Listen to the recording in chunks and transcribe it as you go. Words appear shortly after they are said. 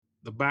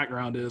the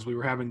background is we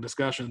were having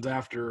discussions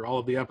after all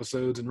of the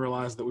episodes and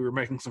realized that we were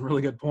making some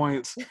really good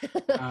points.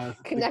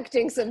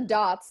 Connecting some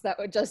dots that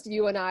were just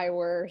you and I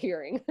were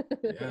hearing.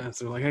 Yeah,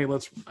 so like, hey,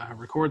 let's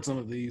record some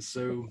of these.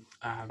 So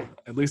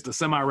at least a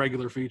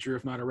semi-regular feature,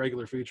 if not a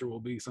regular feature,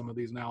 will be some of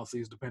these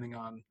analyses, depending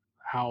on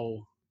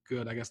how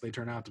good, I guess, they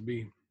turn out to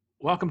be.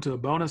 Welcome to a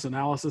bonus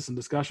analysis and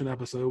discussion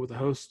episode with the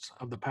hosts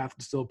of the Path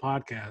Distilled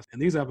podcast. In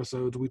these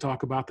episodes, we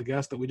talk about the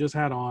guest that we just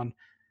had on,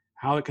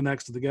 how it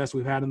connects to the guests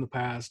we've had in the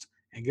past,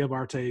 and give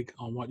our take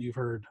on what you've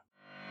heard.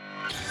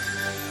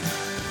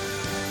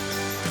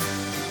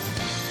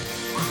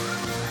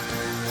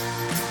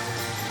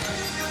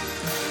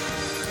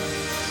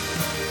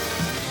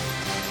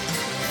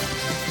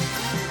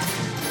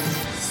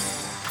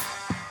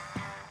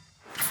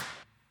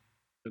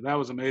 That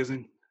was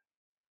amazing.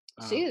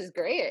 She is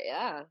great,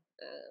 yeah.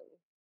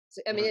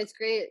 I mean, it's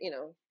great,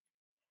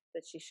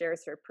 that she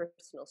shares her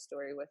personal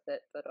story with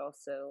it, but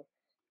also,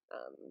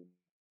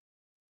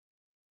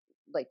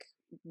 like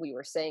we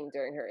were saying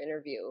during her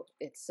interview,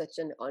 it's such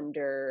an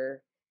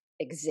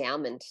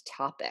under-examined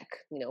topic,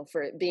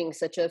 for it being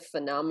such a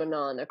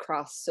phenomenon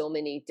across so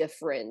many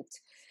different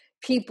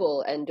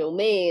people and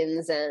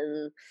domains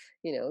and,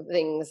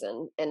 things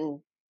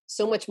and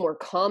so much more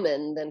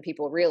common than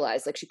people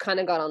realize. Like she kind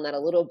of got on that a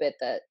little bit,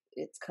 that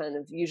it's kind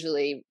of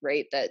usually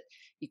right that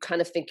you kind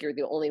of think you're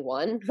the only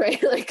one,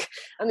 right? Like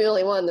I'm the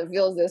only one that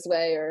feels this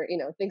way or,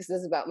 thinks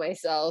this about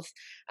myself.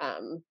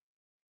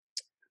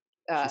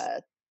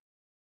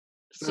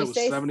 She was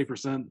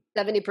 70%.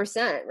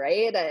 70%,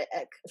 right?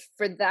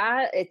 For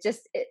that,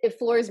 it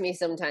floors me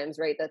sometimes,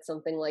 right? That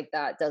something like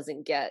that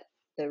doesn't get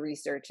the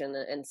research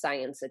and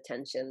science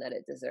attention that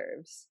it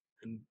deserves.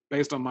 And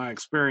based on my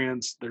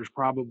experience, there's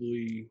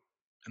probably,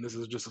 and this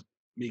is just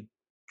me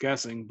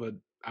guessing, but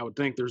I would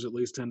think there's at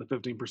least 10 to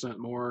 15%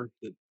 more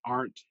that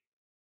aren't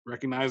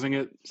recognizing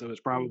it. So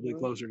it's probably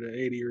closer to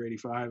 80 or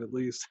 85 at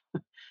least.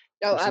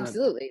 Oh,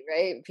 absolutely,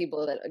 right?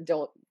 People that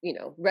don't,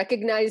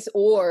 recognize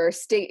or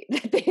state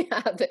that they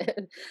have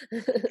it.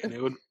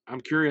 And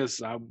I'm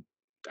curious,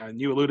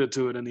 and you alluded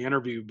to it in the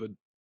interview, but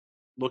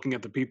looking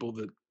at the people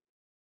that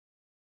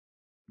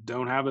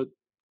don't have it,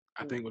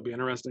 I think would be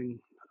interesting.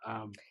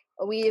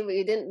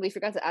 We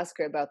forgot to ask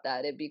her about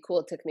that. It'd be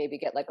cool to maybe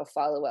get like a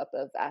follow-up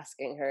of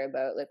asking her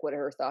about like what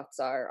her thoughts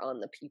are on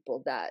the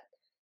people that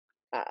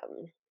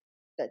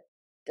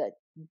that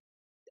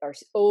are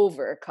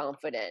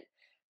overconfident.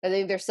 I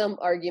think there's some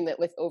argument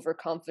with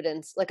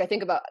overconfidence. Like I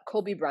think about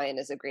Kobe Bryant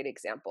is a great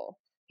example.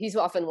 He's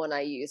often one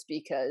I use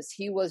because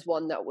he was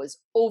one that was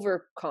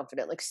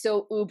overconfident, like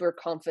so uber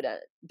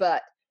confident,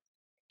 but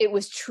it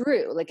was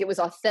true, like it was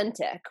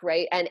authentic,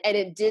 right? And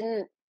it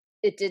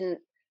didn't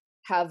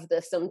have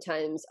the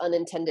sometimes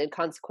unintended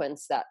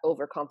consequence that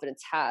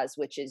overconfidence has,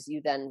 which is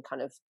you then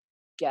kind of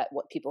get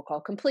what people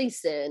call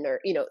complacent, or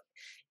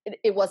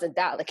it wasn't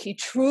that. Like he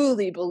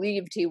truly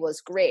believed he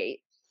was great,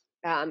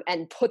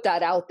 and put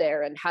that out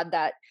there and had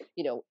that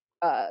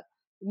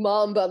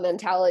Mamba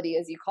mentality,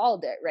 as you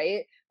called it,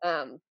 right?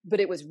 But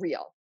it was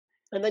real.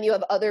 And then you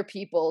have other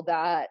people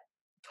that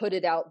put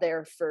it out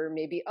there for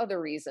maybe other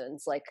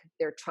reasons, like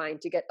they're trying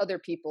to get other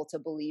people to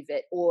believe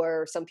it,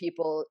 or some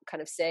people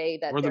kind of say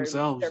that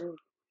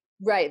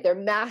they're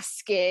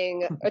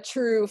masking a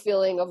true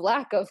feeling of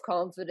lack of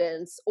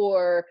confidence,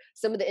 or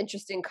some of the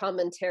interesting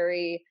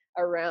commentary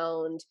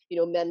around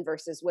men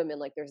versus women.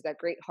 Like there's that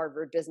great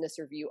Harvard Business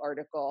Review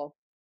article.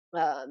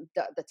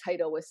 The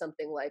title was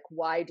something like,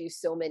 "Why do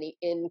so many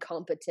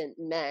incompetent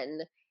men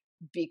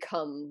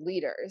become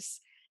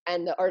leaders?"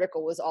 And the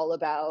article was all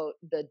about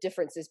the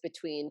differences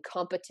between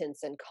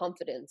competence and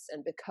confidence.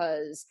 And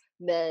because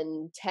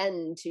men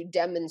tend to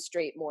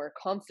demonstrate more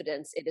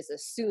confidence, it is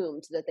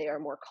assumed that they are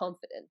more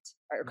confident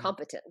or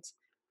competent.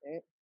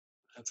 Right?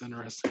 That's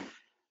interesting.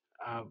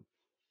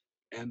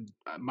 And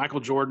Michael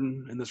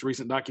Jordan in this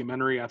recent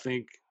documentary, I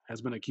think, has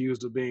been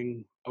accused of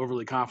being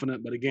overly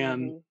confident. But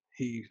again,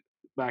 he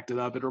backed it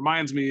up. It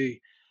reminds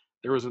me,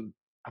 it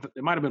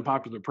might have been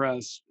Popular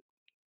Press,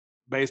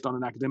 based on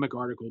an academic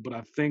article, but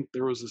I think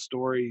there was a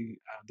story,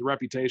 the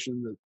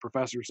reputation that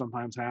professors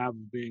sometimes have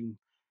of being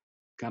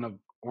kind of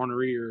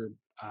ornery or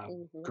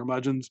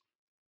curmudgeons.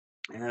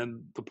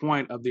 And the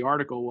point of the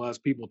article was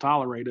people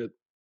tolerate it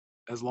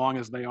as long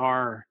as they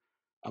are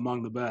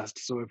among the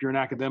best. So if you're an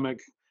academic,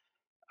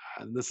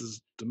 and this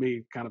is to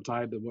me kind of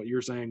tied to what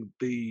you're saying,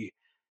 you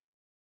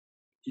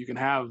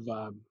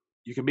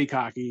can be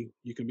cocky,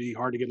 you can be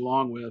hard to get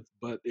along with,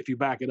 but if you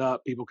back it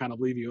up, people kind of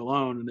leave you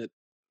alone, and it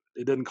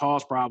didn't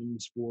cause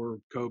problems for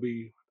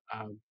Kobe.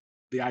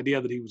 The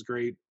idea that he was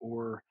great,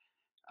 or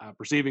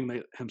perceiving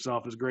that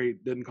himself as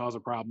great, didn't cause a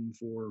problem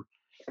for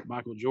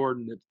Michael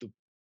Jordan. It's the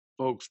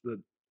folks that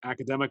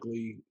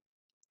academically,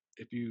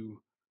 if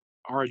you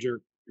are a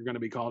jerk, you're going to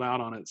be called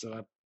out on it.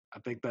 So I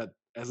think that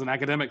as an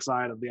academic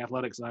side of the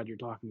athletic side you're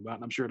talking about,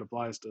 and I'm sure it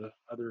applies to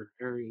other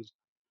areas.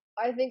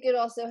 I think it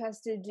also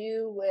has to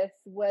do with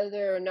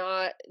whether or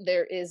not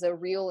there is a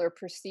real or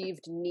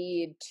perceived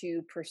need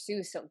to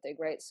pursue something,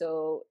 right?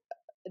 So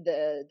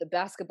the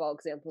basketball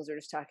examples we're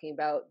just talking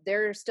about,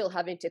 they're still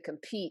having to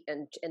compete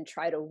and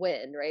try to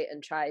win, right?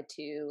 And try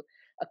to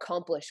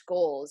accomplish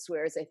goals.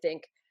 Whereas I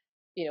think,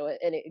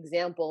 an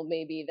example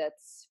maybe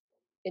that's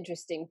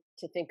interesting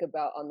to think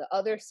about on the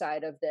other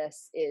side of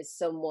this is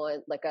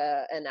someone like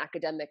an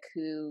academic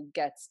who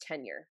gets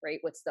tenure, right?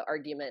 What's the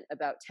argument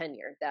about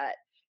tenure? That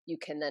you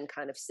can then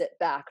kind of sit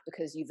back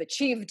because you've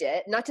achieved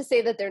it. Not to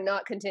say that they're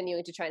not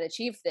continuing to try and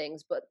achieve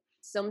things, but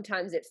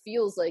sometimes it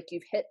feels like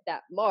you've hit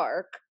that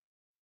mark.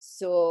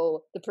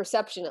 So the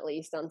perception, at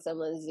least on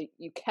someone, is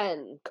you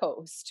can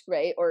coast,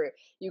 right? Or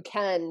you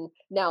can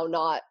now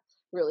not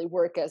really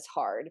work as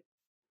hard.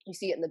 You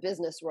see it in the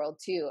business world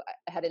too.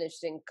 I had an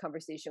interesting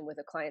conversation with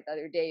a client the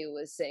other day who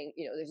was saying,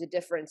 there's a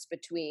difference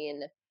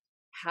between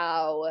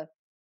how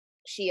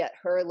she at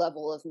her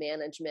level of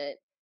management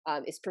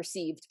is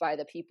perceived by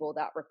the people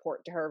that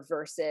report to her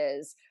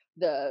versus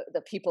the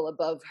people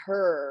above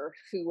her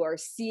who are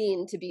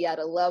seen to be at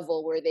a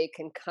level where they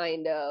can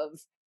kind of,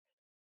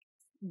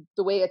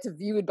 the way it's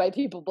viewed by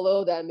people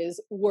below them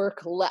is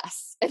work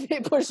less and they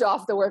push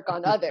off the work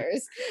on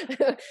others,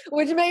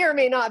 which may or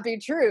may not be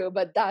true,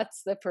 but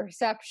that's the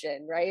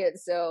perception, right?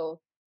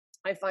 So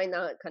I find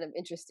that kind of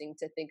interesting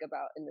to think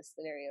about in this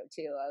scenario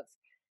too, of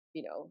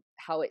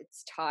how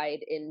it's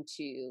tied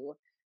into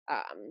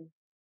um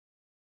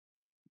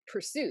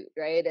pursuit,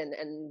 right?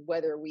 And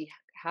whether we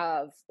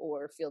have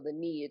or feel the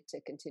need to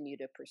continue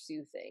to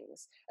pursue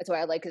things. That's why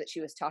I like that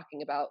she was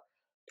talking about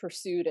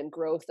pursuit and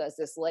growth as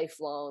this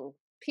lifelong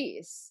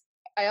piece.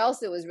 I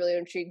also was really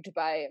intrigued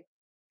by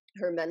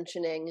her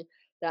mentioning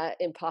that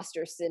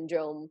imposter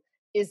syndrome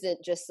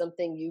isn't just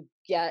something you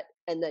get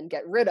and then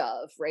get rid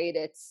of, right?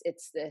 It's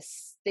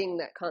this thing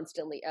that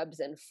constantly ebbs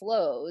and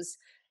flows.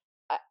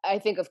 I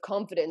think of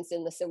confidence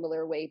in the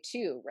similar way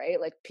too, right?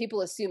 Like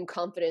people assume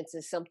confidence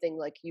is something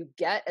like you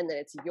get and then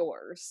it's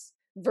yours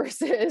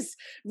versus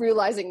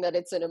realizing that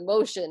it's an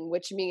emotion,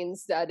 which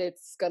means that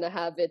it's going to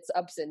have its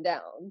ups and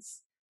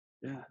downs.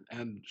 Yeah,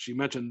 and she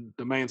mentioned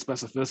domain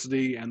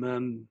specificity, and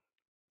then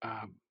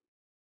um,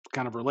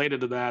 kind of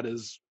related to that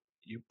is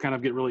you kind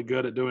of get really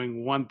good at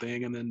doing one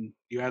thing, and then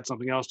you add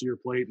something else to your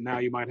plate, and now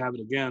you might have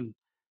it again,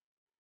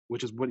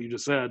 which is what you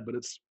just said, but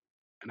it's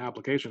an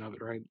application of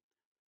it, right?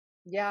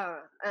 Yeah,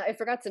 I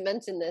forgot to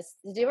mention this.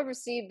 Did you ever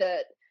see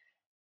that?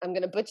 I'm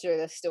going to butcher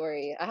this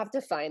story. I have to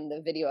find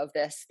the video of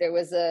this. There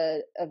was a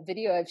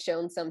video I've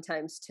shown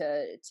sometimes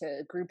to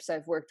groups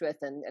I've worked with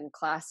and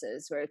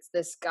classes where it's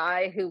this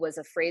guy who was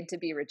afraid to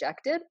be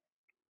rejected.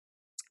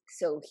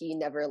 So he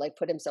never like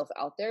put himself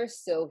out there.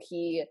 So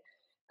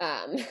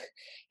um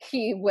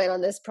he went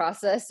on this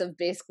process of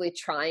basically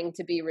trying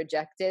to be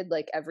rejected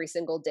like every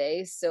single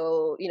day.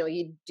 So,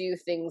 he'd do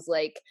things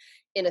like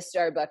in a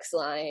Starbucks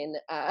line,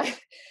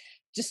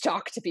 just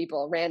talk to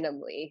people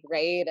randomly,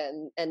 right?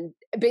 And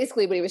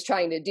basically what he was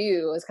trying to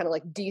do was kind of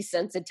like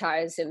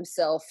desensitize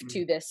himself Mm.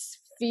 to this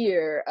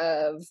fear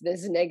of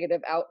this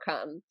negative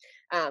outcome.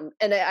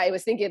 And I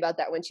was thinking about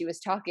that when she was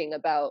talking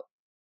about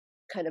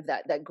kind of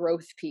that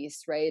growth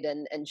piece, right?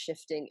 And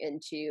shifting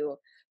into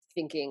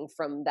thinking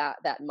from that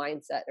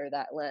mindset or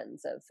that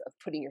lens of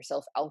putting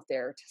yourself out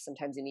there to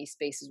sometimes in these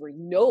spaces where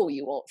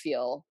you won't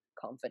feel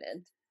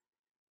confident.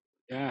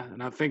 Yeah,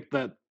 and I think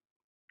that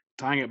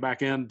tying it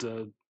back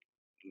into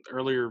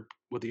earlier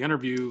with the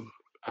interview,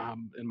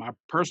 in my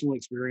personal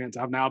experience,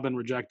 I've now been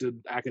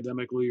rejected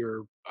academically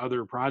or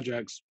other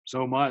projects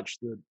so much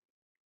that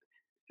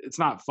it's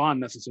not fun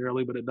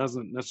necessarily, but it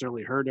doesn't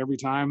necessarily hurt every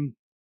time.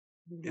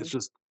 It's Hmm.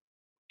 just,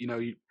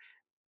 you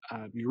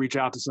you reach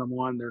out to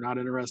someone, they're not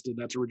interested,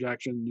 that's a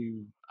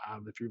rejection.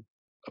 If you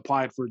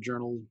applied for a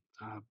journal,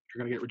 you're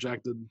going to get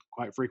rejected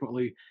quite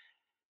frequently.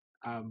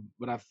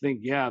 But I think,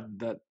 yeah,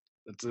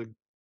 that's a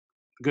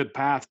good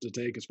path to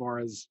take as far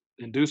as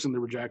inducing the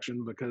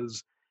rejection,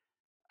 because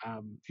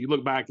if you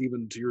look back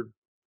even to your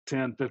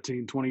 10,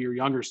 15, 20-year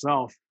younger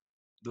self,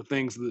 the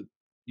things that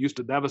used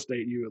to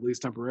devastate you, at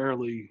least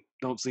temporarily,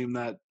 don't seem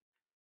that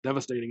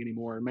devastating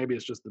anymore. And maybe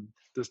it's just the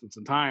distance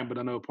in time, but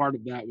I know part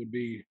of that would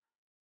be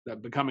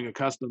that becoming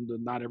accustomed to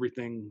not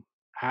everything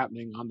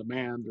happening on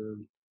demand or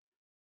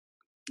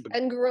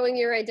And growing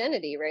your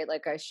identity, right?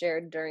 Like I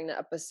shared during the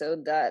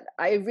episode that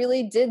I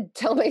really did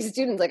tell my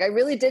students, like I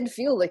really did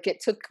feel like it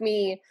took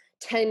me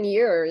 10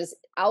 years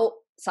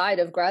outside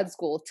of grad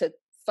school to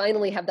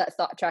finally have that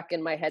thought track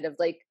in my head of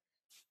like,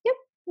 yep,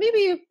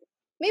 maybe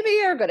maybe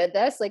you're good at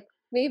this. Like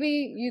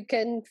maybe you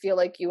can feel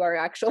like you are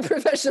actual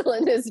professional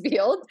in this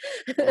field.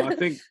 well, I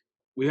think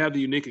we had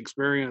the unique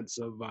experience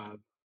of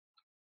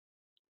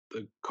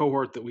the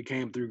cohort that we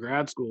came through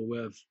grad school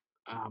with.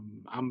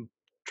 I'm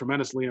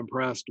tremendously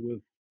impressed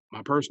with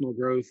my personal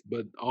growth,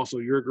 but also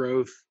your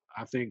growth.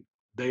 I think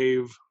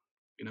Dave,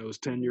 is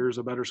 10 Hmm. years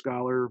a better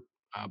scholar.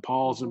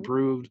 Paul's Hmm.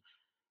 improved.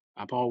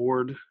 Paul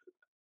Ward,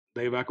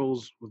 Dave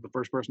Eccles was the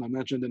first person I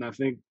mentioned. And I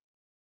think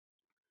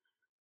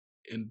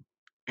in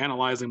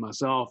analyzing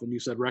myself, and you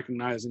said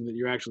recognizing that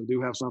you actually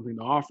do have something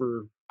to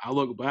offer, I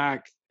look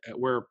back at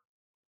where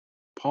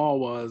Paul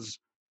was,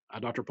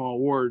 Dr. Paul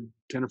Ward,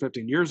 10 or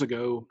 15 years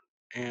ago.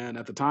 And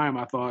at the time,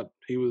 I thought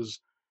he was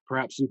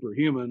perhaps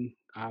superhuman.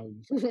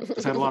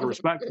 Just had a lot of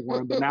respect for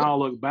him. But now I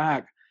look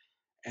back,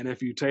 and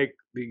if you take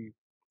the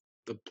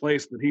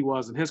place that he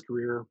was in his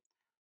career,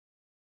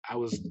 I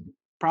was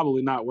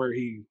probably not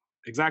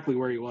exactly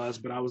where he was,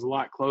 but I was a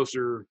lot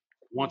closer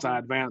once I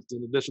advanced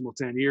an additional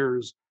 10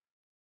 years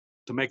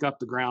to make up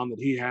the ground that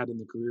he had in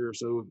the career.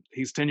 So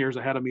he's 10 years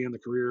ahead of me in the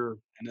career.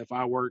 And if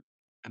I work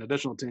an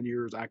additional 10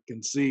 years, I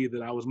can see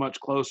that I was much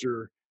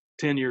closer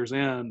 10 years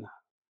in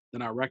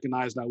than I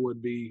recognized I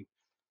would be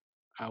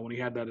when he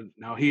had that.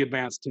 Now he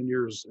advanced 10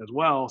 years as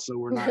well, so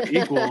we're not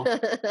equal.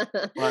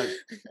 But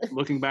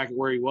looking back at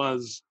where he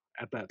was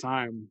at that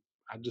time,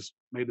 I just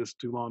made this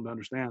too long to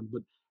understand.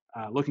 But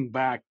looking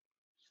back,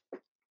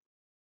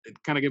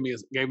 it kind of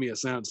gave me a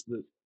sense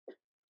that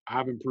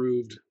I've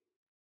improved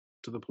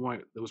to the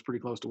point that was pretty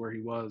close to where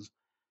he was.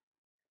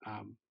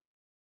 Um,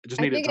 it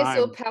just I needed think it's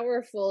so time.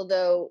 powerful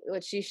though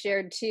what she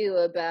shared too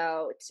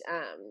about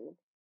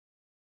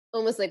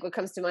almost like what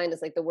comes to mind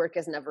is like the work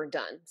is never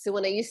done. So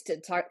when I used to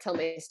tell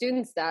my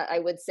students that, I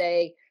would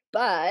say,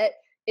 but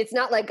it's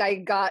not like I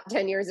got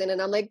 10 years in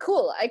and I'm like,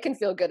 cool, I can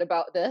feel good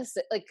about this.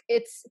 Like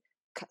it's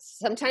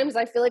sometimes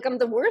I feel like I'm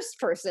the worst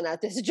person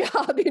at this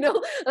job, you know?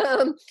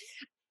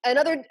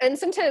 And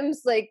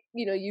sometimes like,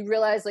 you know, you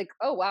realize like,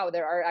 oh wow,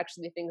 there are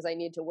actually things I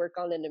need to work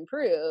on and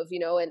improve, you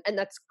know, and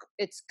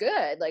it's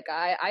good. Like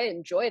I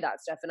enjoy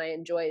that stuff, and I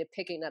enjoy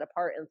picking that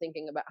apart and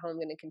thinking about how I'm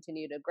going to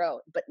continue to grow.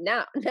 But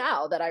now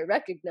that I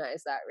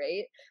recognize that,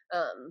 right,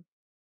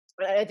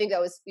 I think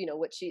that was, you know,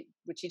 what she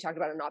talked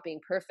about, of not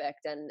being perfect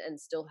and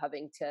still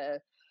having to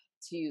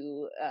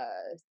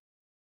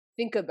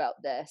think about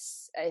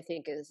this, I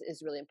think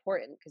is really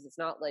important, because it's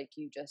not like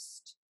you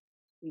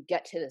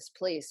get to this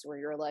place where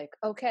you're like,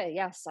 okay,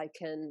 yes, I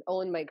can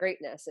own my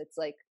greatness. It's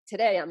like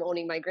today I'm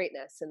owning my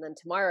greatness, and then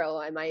tomorrow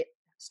I might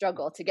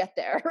struggle to get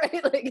there,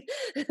 right? Like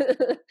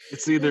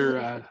It's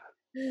either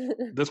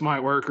this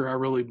might work, or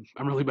I'm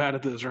really bad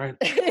at this, right?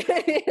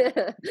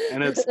 yeah.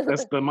 And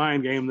that's the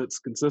mind game that's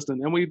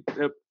consistent.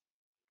 And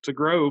to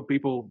grow,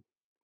 people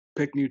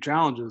pick new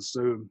challenges.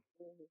 So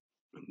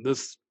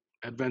this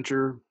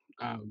adventure,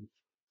 um,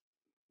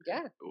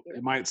 Yeah,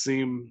 it might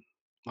seem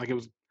like it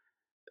was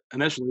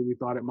initially, we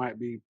thought it might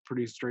be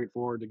pretty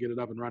straightforward to get it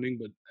up and running,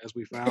 but as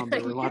we found,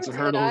 there were you lots of did.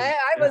 hurdles. I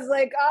Yeah, was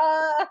like,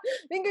 I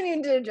think you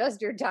need to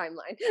adjust your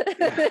timeline.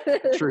 yeah,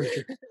 true,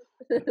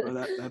 true.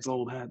 Well, that's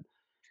old hat.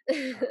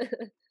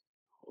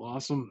 Well,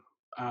 awesome.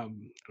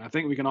 And I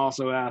think we can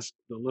also ask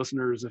the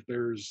listeners if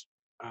there's,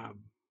 um,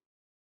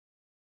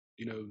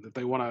 if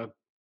they want to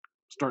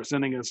start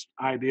sending us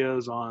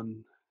ideas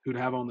on who to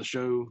have on the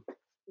show.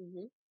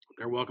 Mhm.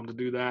 They're welcome to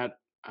do that.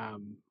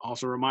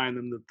 Also remind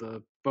them that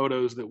the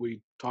photos that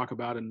we talk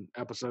about in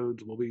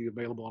episodes will be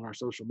available on our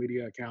social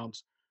media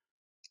accounts.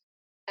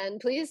 And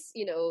please,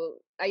 you know,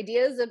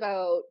 ideas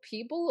about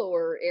people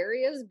or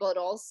areas, but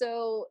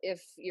also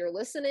if you're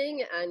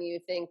listening and you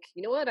think,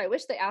 you know what, I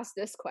wish they asked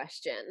this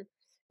question,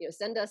 you know,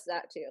 send us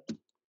that too.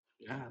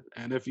 Yeah,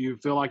 and if you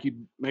feel like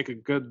you'd make a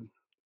good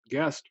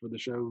guest for the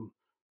show,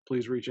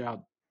 please reach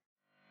out.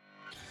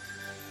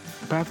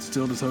 The Path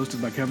Distilled is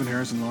hosted by Kevin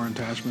Harris and Lauren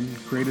Tashman,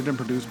 created and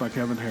produced by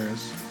Kevin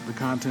Harris. The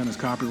content is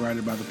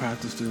copyrighted by the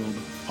Path Distilled,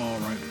 all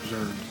rights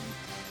reserved.